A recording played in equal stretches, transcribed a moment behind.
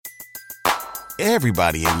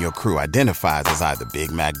Everybody in your crew identifies as either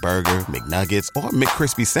Big Mac Burger, McNuggets, or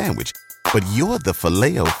McCrispy Sandwich. But you're the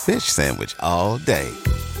Filet-O-Fish Sandwich all day.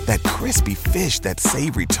 That crispy fish, that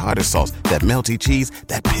savory tartar sauce, that melty cheese,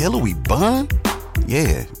 that pillowy bun.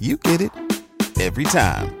 Yeah, you get it. Every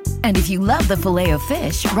time. And if you love the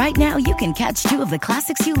Filet-O-Fish, right now you can catch two of the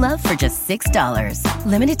classics you love for just $6.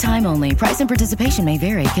 Limited time only. Price and participation may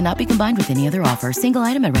vary. Cannot be combined with any other offer. Single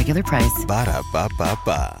item at regular price.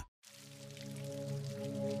 Ba-da-ba-ba-ba.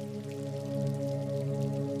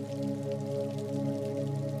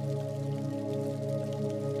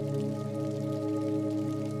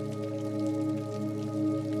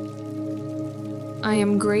 I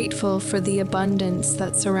am grateful for the abundance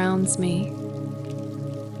that surrounds me.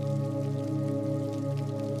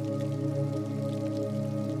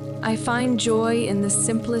 I find joy in the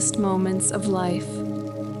simplest moments of life.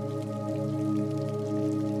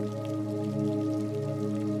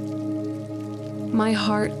 My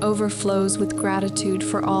heart overflows with gratitude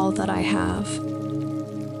for all that I have.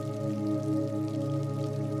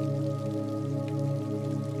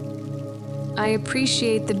 I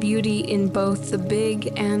appreciate the beauty in both the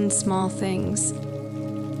big and small things.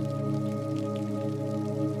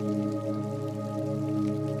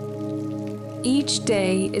 Each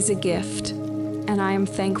day is a gift, and I am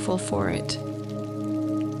thankful for it.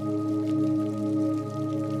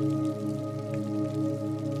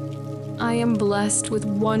 I am blessed with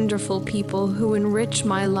wonderful people who enrich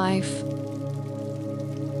my life.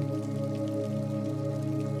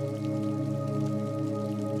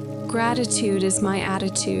 Gratitude is my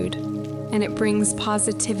attitude, and it brings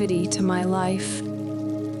positivity to my life.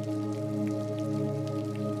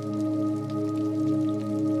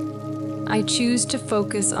 I choose to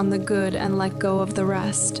focus on the good and let go of the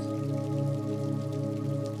rest.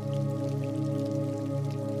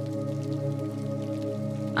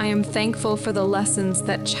 I am thankful for the lessons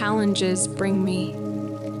that challenges bring me.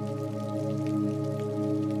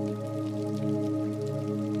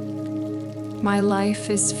 My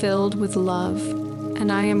life is filled with love,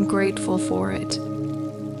 and I am grateful for it.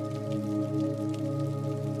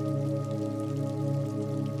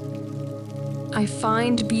 I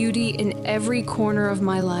find beauty in every corner of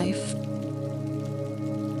my life.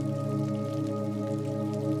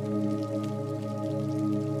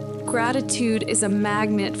 Gratitude is a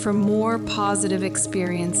magnet for more positive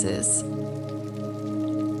experiences.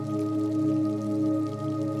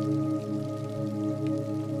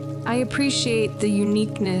 I appreciate the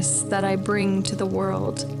uniqueness that I bring to the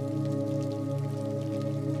world.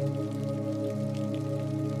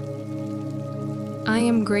 I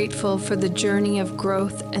am grateful for the journey of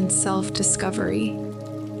growth and self-discovery.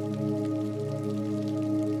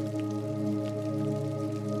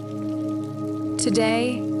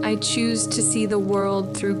 Today, I choose to see the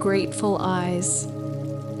world through grateful eyes.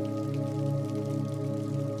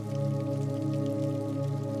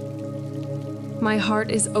 My heart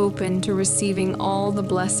is open to receiving all the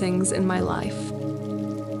blessings in my life.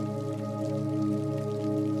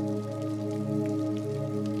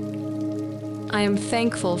 I am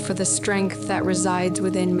thankful for the strength that resides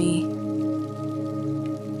within me.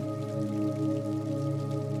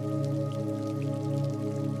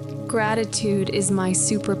 Gratitude is my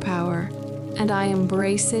superpower, and I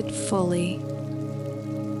embrace it fully.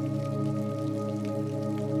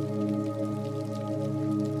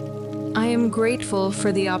 I am grateful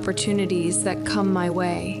for the opportunities that come my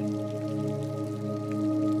way.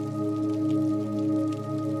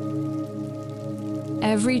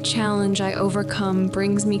 Every challenge I overcome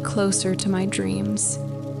brings me closer to my dreams.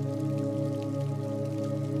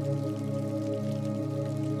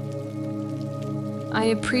 I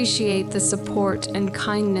appreciate the support and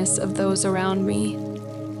kindness of those around me.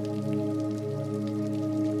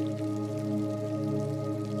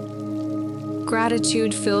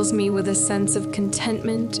 Gratitude fills me with a sense of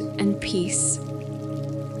contentment and peace.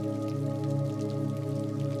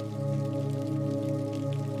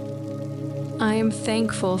 I am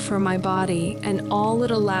thankful for my body and all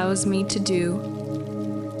it allows me to do.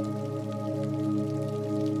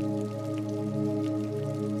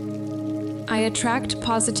 I attract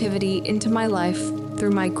positivity into my life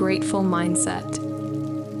through my grateful mindset.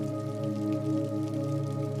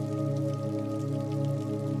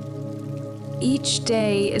 Each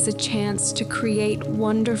day is a chance to create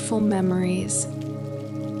wonderful memories.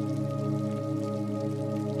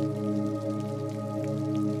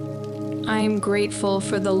 I am grateful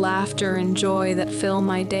for the laughter and joy that fill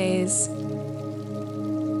my days.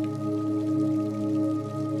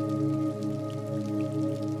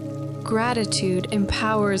 Gratitude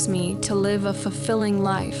empowers me to live a fulfilling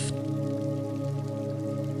life.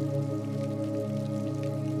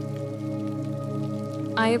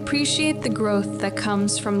 I appreciate the growth that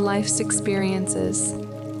comes from life's experiences.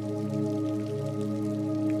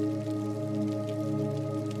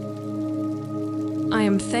 I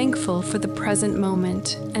am thankful for the present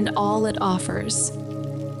moment and all it offers.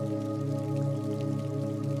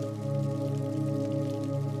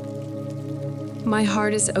 My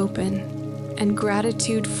heart is open, and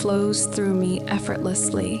gratitude flows through me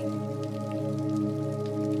effortlessly.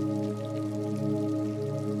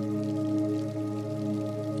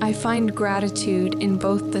 I find gratitude in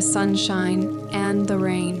both the sunshine and the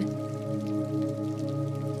rain.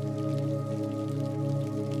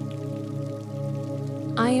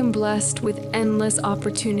 I am blessed with endless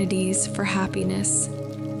opportunities for happiness.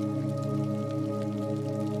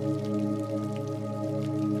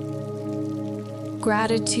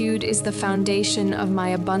 Gratitude is the foundation of my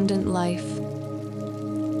abundant life.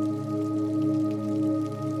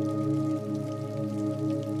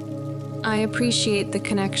 I appreciate the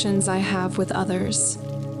connections I have with others.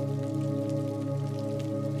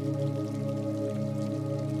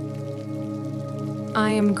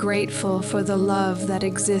 I am grateful for the love that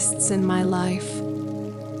exists in my life.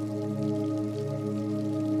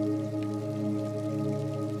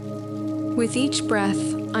 With each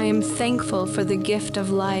breath, I am thankful for the gift of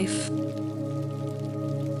life.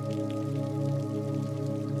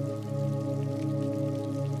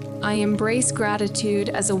 I embrace gratitude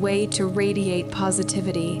as a way to radiate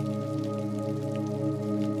positivity.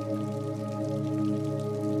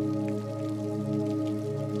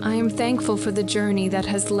 I am thankful for the journey that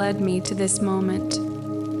has led me to this moment.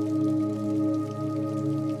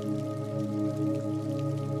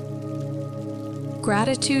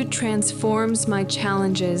 Gratitude transforms my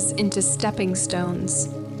challenges into stepping stones.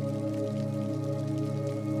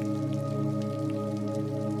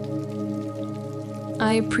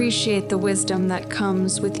 I appreciate the wisdom that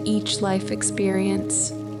comes with each life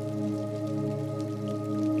experience.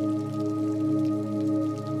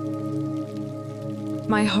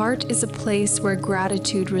 My heart is a place where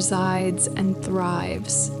gratitude resides and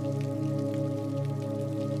thrives.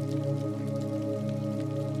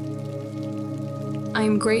 I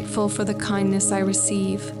am grateful for the kindness I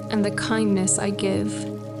receive and the kindness I give.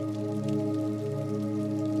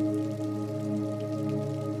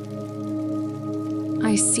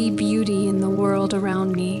 I see beauty in the world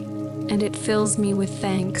around me, and it fills me with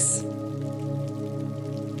thanks.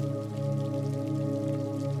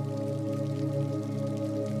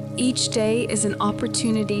 Each day is an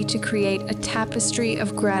opportunity to create a tapestry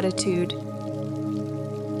of gratitude.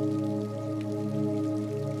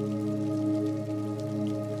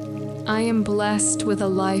 I am blessed with a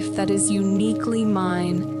life that is uniquely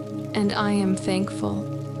mine, and I am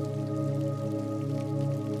thankful.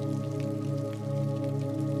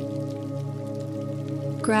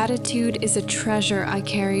 Gratitude is a treasure I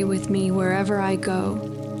carry with me wherever I go.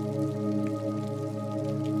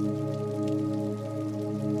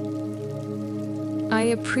 I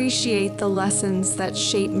appreciate the lessons that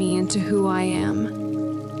shape me into who I am.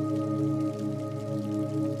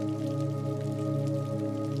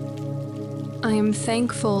 I am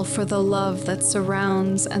thankful for the love that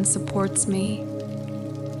surrounds and supports me.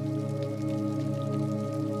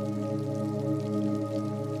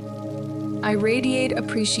 I radiate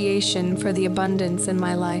appreciation for the abundance in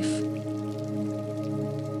my life.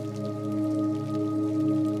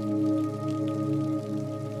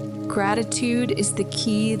 Gratitude is the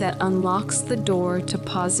key that unlocks the door to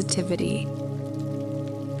positivity.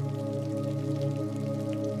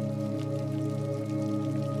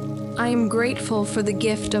 I am grateful for the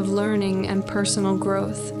gift of learning and personal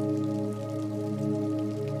growth.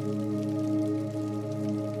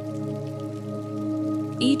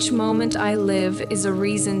 Each moment I live is a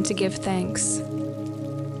reason to give thanks.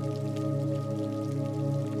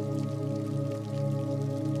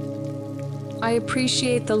 I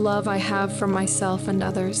appreciate the love I have for myself and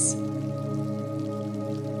others.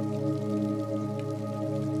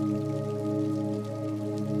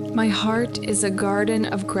 My heart is a garden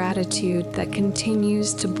of gratitude that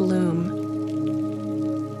continues to bloom.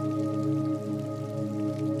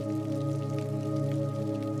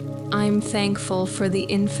 I'm thankful for the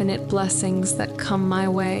infinite blessings that come my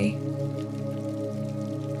way.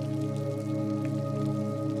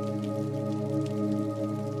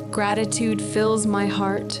 Gratitude fills my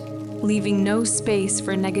heart, leaving no space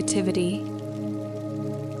for negativity.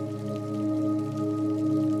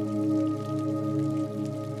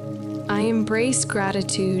 I embrace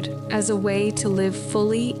gratitude as a way to live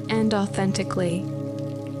fully and authentically.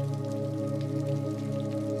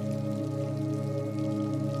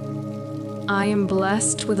 I am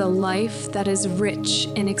blessed with a life that is rich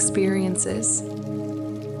in experiences.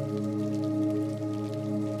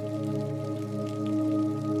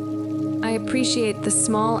 appreciate the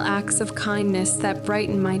small acts of kindness that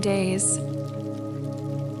brighten my days.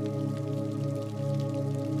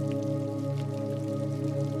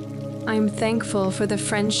 I am thankful for the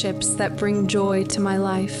friendships that bring joy to my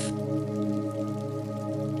life.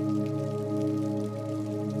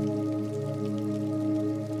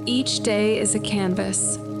 Each day is a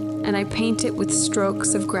canvas, and I paint it with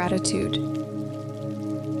strokes of gratitude.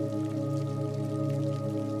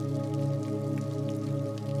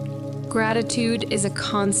 Gratitude is a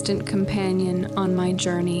constant companion on my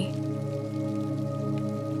journey.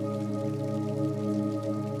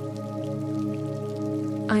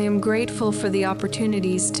 I am grateful for the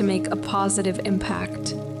opportunities to make a positive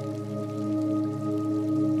impact.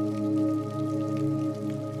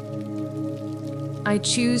 I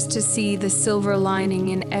choose to see the silver lining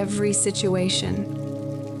in every situation.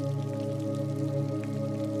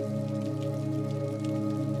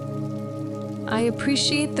 I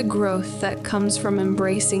appreciate the growth that comes from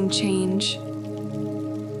embracing change.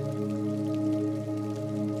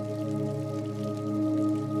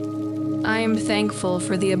 I am thankful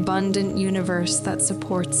for the abundant universe that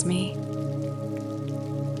supports me.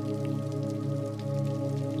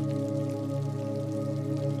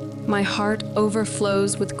 My heart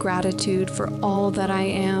overflows with gratitude for all that I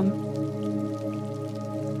am.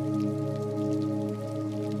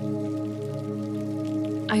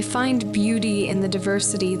 I find beauty in the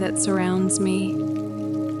diversity that surrounds me.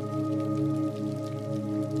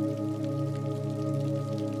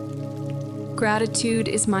 Gratitude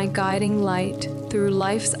is my guiding light through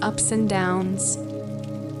life's ups and downs.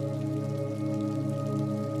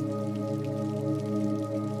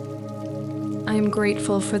 I am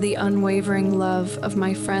grateful for the unwavering love of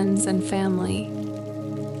my friends and family.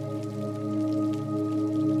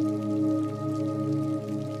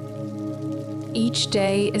 Each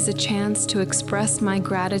day is a chance to express my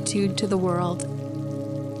gratitude to the world.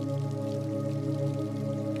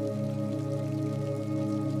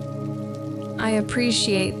 I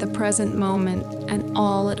appreciate the present moment and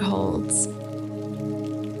all it holds.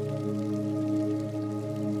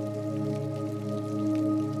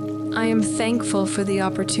 I am thankful for the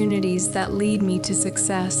opportunities that lead me to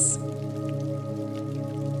success.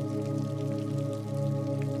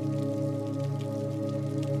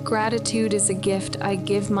 Gratitude is a gift I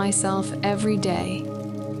give myself every day.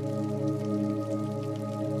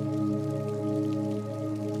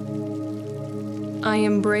 I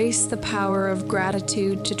embrace the power of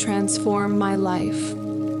gratitude to transform my life.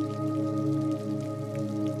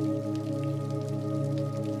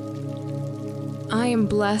 I am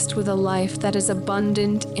blessed with a life that is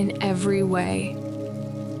abundant in every way.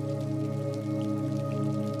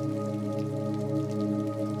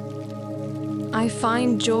 I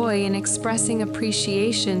find joy in expressing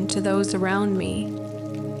appreciation to those around me.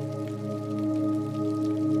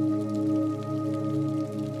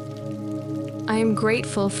 I am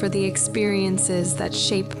grateful for the experiences that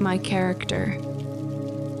shape my character.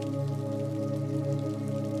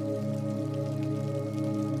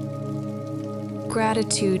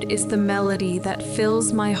 Gratitude is the melody that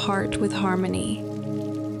fills my heart with harmony.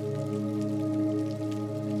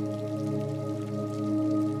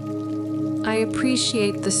 I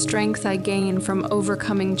appreciate the strength I gain from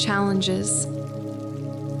overcoming challenges.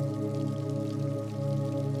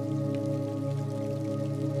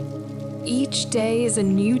 Each day is a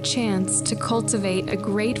new chance to cultivate a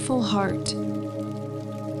grateful heart.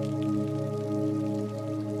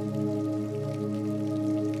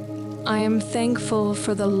 I am thankful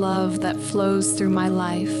for the love that flows through my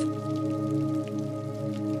life.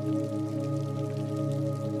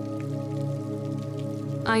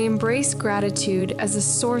 I embrace gratitude as a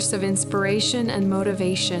source of inspiration and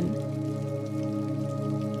motivation.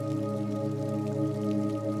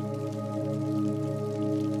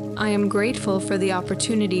 I am grateful for the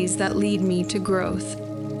opportunities that lead me to growth.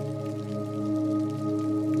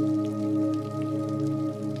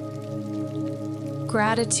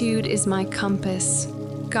 Gratitude is my compass,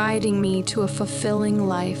 guiding me to a fulfilling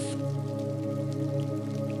life.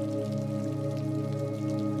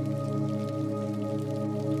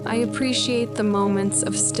 I appreciate the moments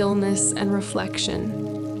of stillness and reflection.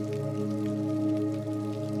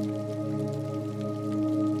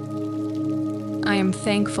 I am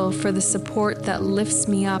thankful for the support that lifts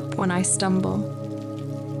me up when I stumble.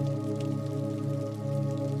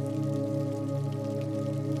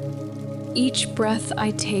 Each breath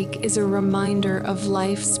I take is a reminder of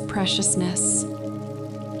life's preciousness.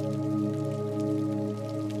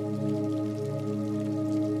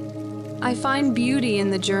 I find beauty in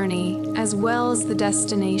the journey as well as the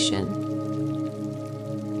destination.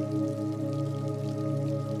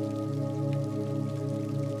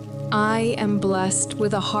 I am blessed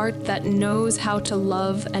with a heart that knows how to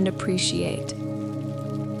love and appreciate.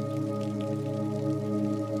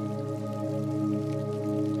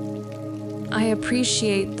 I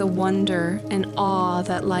appreciate the wonder and awe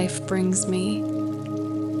that life brings me.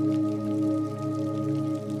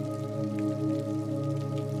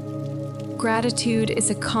 Gratitude is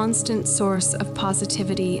a constant source of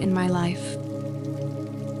positivity in my life.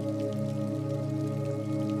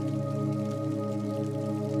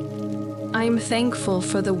 I am thankful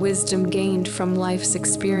for the wisdom gained from life's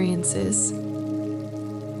experiences.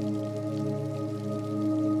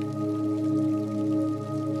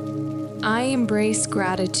 I embrace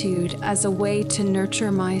gratitude as a way to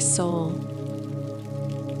nurture my soul.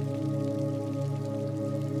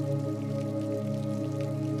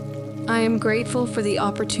 I am grateful for the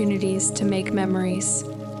opportunities to make memories.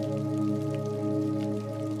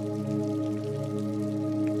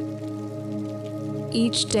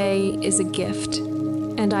 Each day is a gift,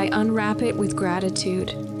 and I unwrap it with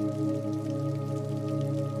gratitude.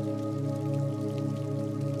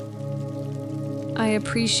 I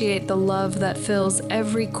appreciate the love that fills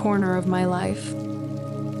every corner of my life.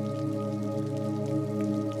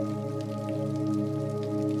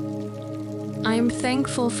 I am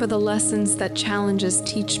thankful for the lessons that challenges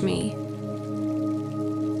teach me.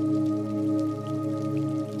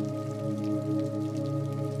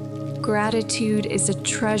 Gratitude is a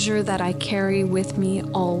treasure that I carry with me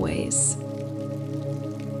always.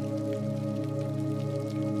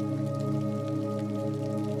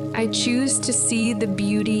 I choose to see the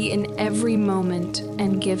beauty in every moment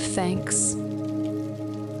and give thanks.